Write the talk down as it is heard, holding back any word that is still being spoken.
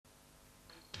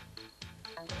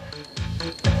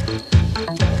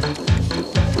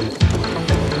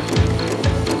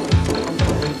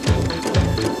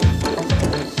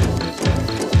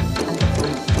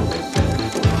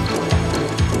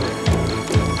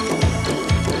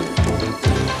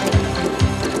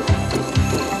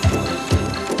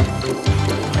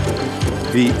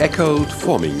The Eckold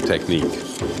forming technique.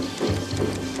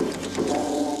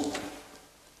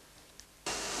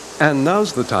 And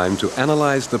now's the time to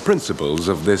analyze the principles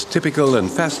of this typical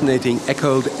and fascinating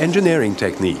Eckold engineering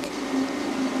technique.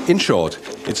 In short,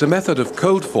 it's a method of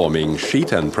cold forming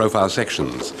sheet and profile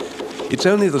sections. It's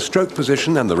only the stroke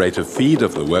position and the rate of feed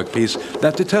of the workpiece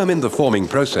that determine the forming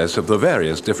process of the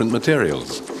various different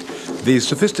materials. The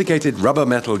sophisticated rubber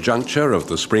metal juncture of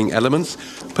the spring elements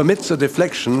permits a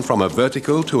deflection from a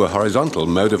vertical to a horizontal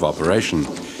mode of operation,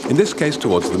 in this case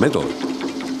towards the middle.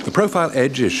 The profile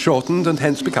edge is shortened and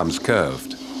hence becomes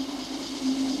curved.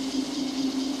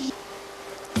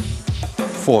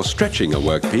 For stretching a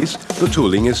workpiece, the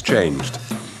tooling is changed.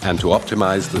 And to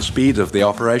optimize the speed of the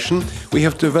operation, we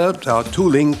have developed our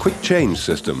tooling quick change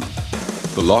system.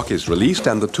 The lock is released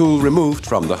and the tool removed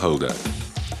from the holder.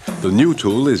 The new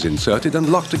tool is inserted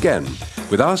and locked again.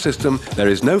 With our system, there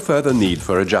is no further need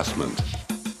for adjustment.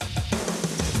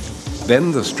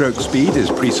 Then the stroke speed is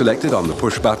pre-selected on the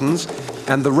push buttons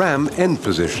and the ram end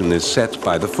position is set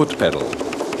by the foot pedal.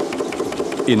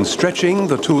 In stretching,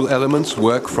 the tool elements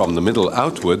work from the middle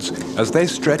outwards as they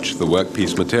stretch the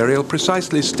workpiece material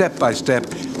precisely step by step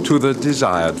to the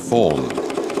desired form.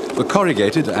 The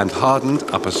corrugated and hardened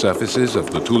upper surfaces of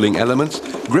the tooling elements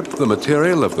grip the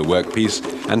material of the workpiece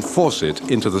and force it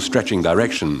into the stretching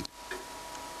direction.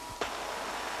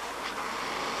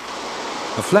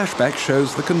 A flashback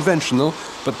shows the conventional,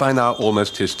 but by now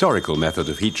almost historical method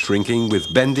of heat shrinking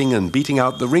with bending and beating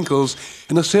out the wrinkles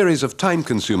in a series of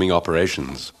time-consuming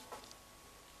operations.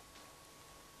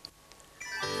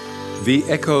 The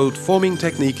Eckold forming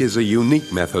technique is a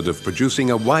unique method of producing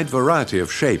a wide variety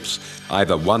of shapes,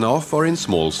 either one-off or in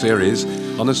small series,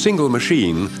 on a single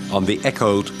machine on the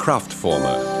Eckold craft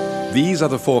former. These are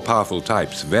the four powerful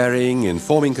types, varying in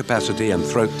forming capacity and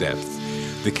throat depth.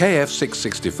 The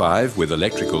KF665 with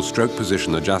electrical stroke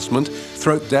position adjustment,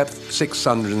 throat depth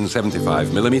 675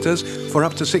 mm for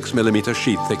up to 6 mm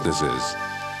sheet thicknesses.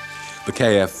 The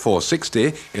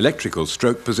KF460 electrical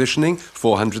stroke positioning,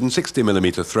 460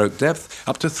 mm throat depth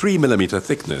up to 3 mm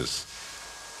thickness.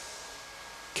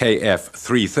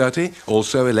 KF330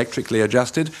 also electrically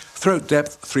adjusted, throat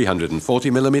depth 340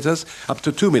 mm up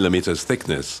to 2 mm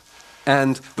thickness.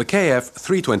 And the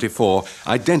KF324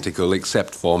 identical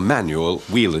except for manual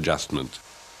wheel adjustment.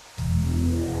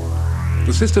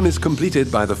 The system is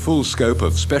completed by the full scope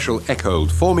of special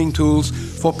Eckold forming tools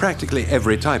for practically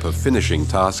every type of finishing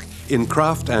task in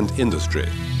craft and industry.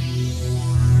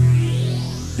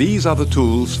 These are the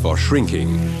tools for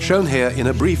shrinking, shown here in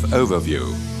a brief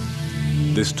overview.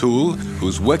 This tool,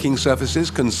 whose working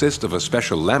surfaces consist of a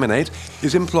special laminate,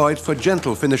 is employed for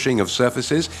gentle finishing of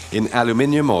surfaces in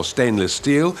aluminium or stainless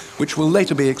steel, which will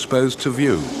later be exposed to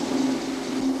view.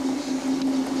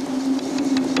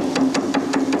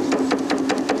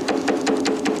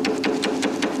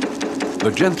 The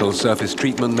gentle surface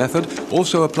treatment method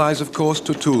also applies, of course,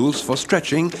 to tools for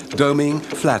stretching, doming,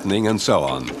 flattening, and so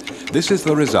on. This is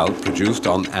the result produced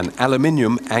on an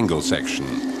aluminium angle section.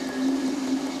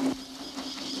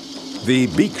 The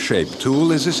beak-shaped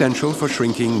tool is essential for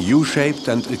shrinking U-shaped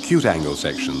and acute angle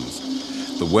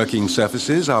sections. The working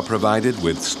surfaces are provided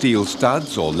with steel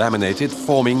studs or laminated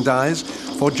forming dies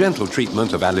for gentle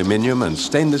treatment of aluminium and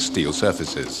stainless steel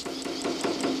surfaces.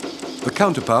 The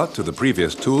counterpart to the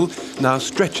previous tool now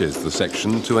stretches the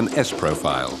section to an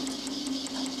S-profile.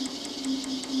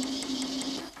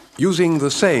 Using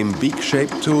the same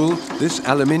beak-shaped tool, this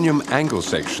aluminium angle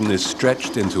section is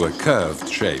stretched into a curved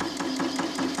shape.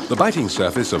 The biting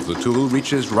surface of the tool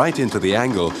reaches right into the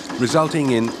angle,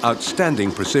 resulting in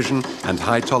outstanding precision and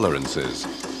high tolerances.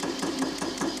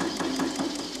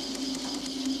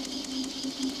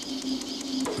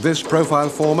 This profile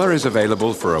former is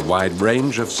available for a wide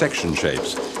range of section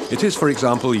shapes. It is, for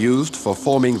example, used for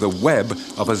forming the web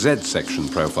of a Z-section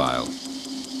profile.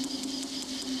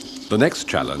 The next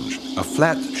challenge, a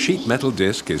flat sheet metal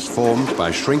disc is formed by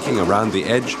shrinking around the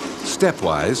edge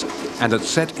stepwise and at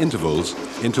set intervals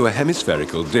into a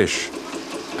hemispherical dish.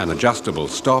 An adjustable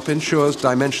stop ensures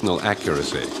dimensional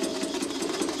accuracy.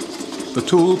 The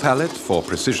tool palette for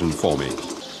precision forming.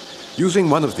 Using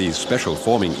one of these special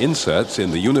forming inserts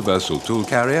in the universal tool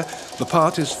carrier, the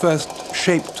part is first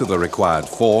shaped to the required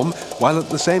form while at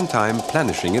the same time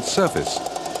planishing its surface.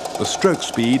 The stroke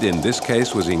speed in this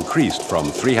case was increased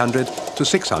from 300 to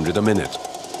 600 a minute.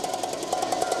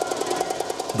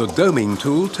 The doming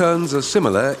tool turns a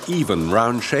similar, even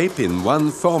round shape in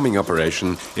one forming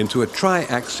operation into a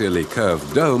triaxially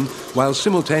curved dome while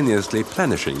simultaneously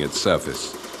planishing its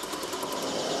surface.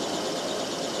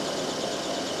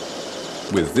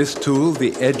 With this tool,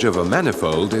 the edge of a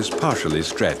manifold is partially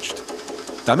stretched.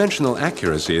 Dimensional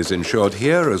accuracy is ensured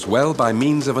here as well by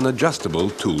means of an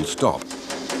adjustable tool stop.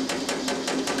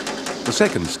 The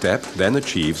second step then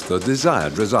achieves the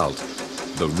desired result.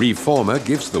 The reformer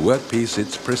gives the workpiece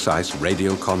its precise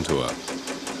radial contour.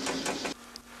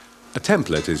 A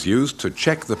template is used to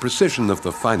check the precision of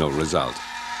the final result.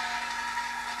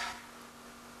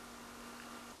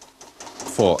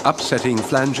 For upsetting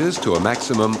flanges to a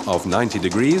maximum of 90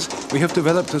 degrees, we have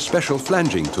developed a special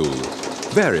flanging tool.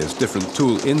 Various different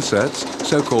tool inserts,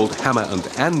 so-called hammer and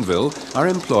anvil, are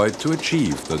employed to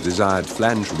achieve the desired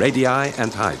flange radii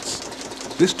and heights.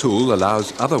 This tool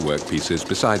allows other workpieces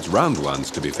besides round ones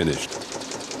to be finished.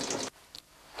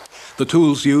 The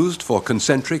tools used for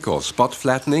concentric or spot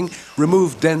flattening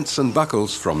remove dents and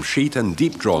buckles from sheet and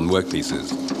deep-drawn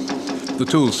workpieces. The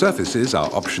tool surfaces are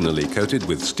optionally coated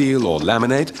with steel or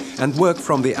laminate and work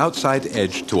from the outside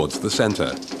edge towards the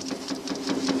center.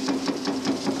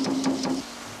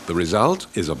 The result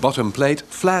is a bottom plate,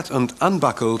 flat and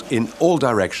unbuckled in all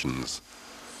directions.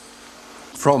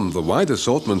 From the wide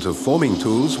assortment of forming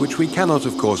tools, which we cannot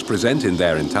of course present in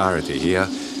their entirety here,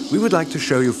 we would like to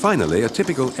show you finally a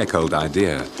typical Eckold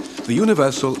idea, the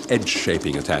universal edge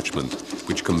shaping attachment,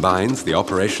 which combines the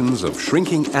operations of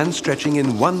shrinking and stretching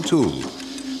in one tool.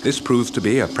 This proves to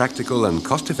be a practical and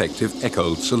cost-effective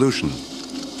Eckold solution.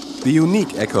 The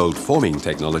unique Eckold forming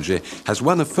technology has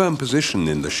won a firm position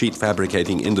in the sheet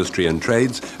fabricating industry and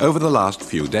trades over the last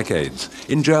few decades,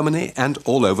 in Germany and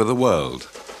all over the world.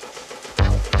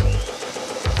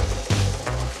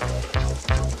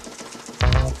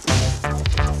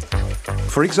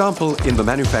 For example, in the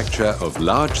manufacture of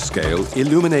large-scale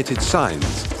illuminated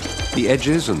signs, the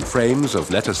edges and frames of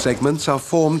letter segments are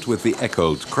formed with the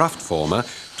Eckold craft former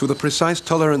to the precise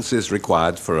tolerances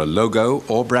required for a logo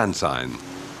or brand sign.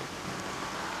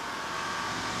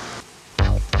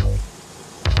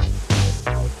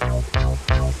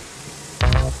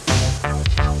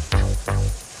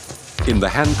 In the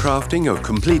handcrafting of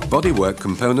complete bodywork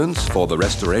components for the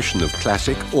restoration of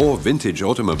classic or vintage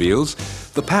automobiles,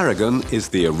 the paragon is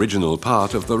the original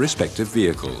part of the respective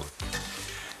vehicle.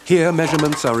 Here,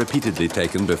 measurements are repeatedly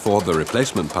taken before the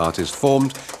replacement part is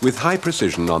formed with high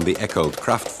precision on the Eckold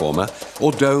craft former,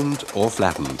 or domed or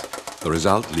flattened. The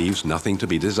result leaves nothing to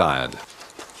be desired.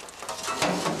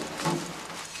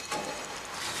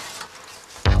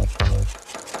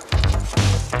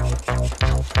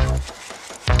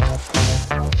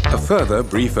 A further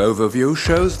brief overview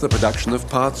shows the production of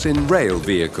parts in rail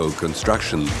vehicle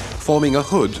construction, forming a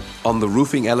hood on the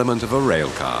roofing element of a rail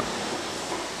car,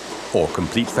 or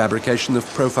complete fabrication of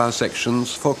profile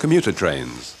sections for commuter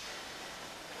trains.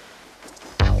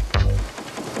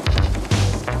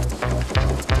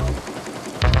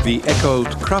 The Eckold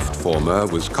craft former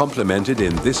was complemented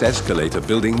in this escalator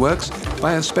building works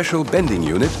by a special bending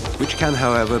unit, which can,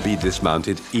 however, be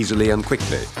dismounted easily and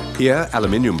quickly. Here,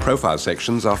 aluminium profile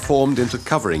sections are formed into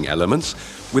covering elements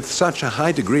with such a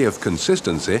high degree of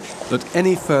consistency that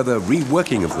any further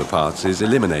reworking of the parts is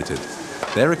eliminated.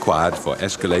 They're required for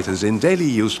escalators in daily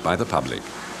use by the public.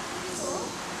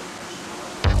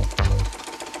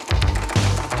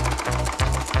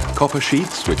 Copper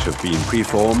sheets, which have been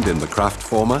preformed in the craft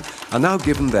former, are now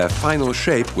given their final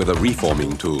shape with a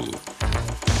reforming tool.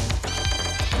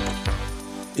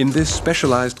 In this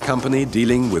specialized company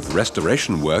dealing with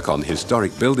restoration work on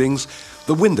historic buildings,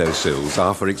 the windowsills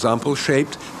are, for example,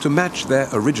 shaped to match their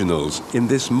originals in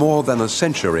this more than a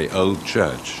century-old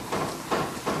church.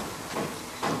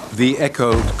 The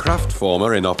Eckold craft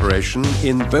former in operation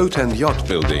in boat and yacht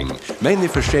building, mainly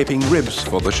for shaping ribs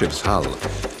for the ship's hull,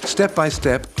 step by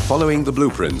step following the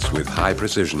blueprints with high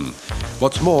precision.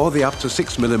 What's more, the up to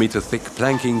 6 mm thick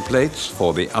planking plates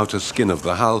for the outer skin of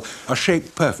the hull are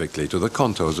shaped perfectly to the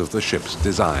contours of the ship's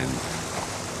design.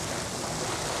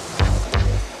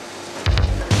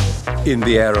 In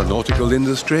the aeronautical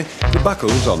industry, the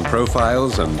buckles on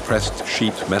profiles and pressed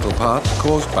sheet metal parts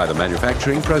caused by the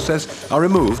manufacturing process are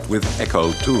removed with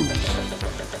Eckold tools.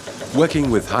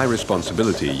 Working with high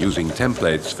responsibility using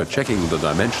templates for checking the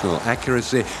dimensional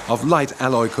accuracy of light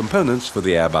alloy components for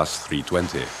the Airbus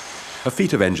 320. A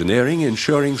feat of engineering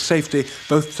ensuring safety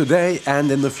both today and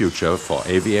in the future for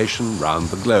aviation round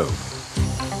the globe.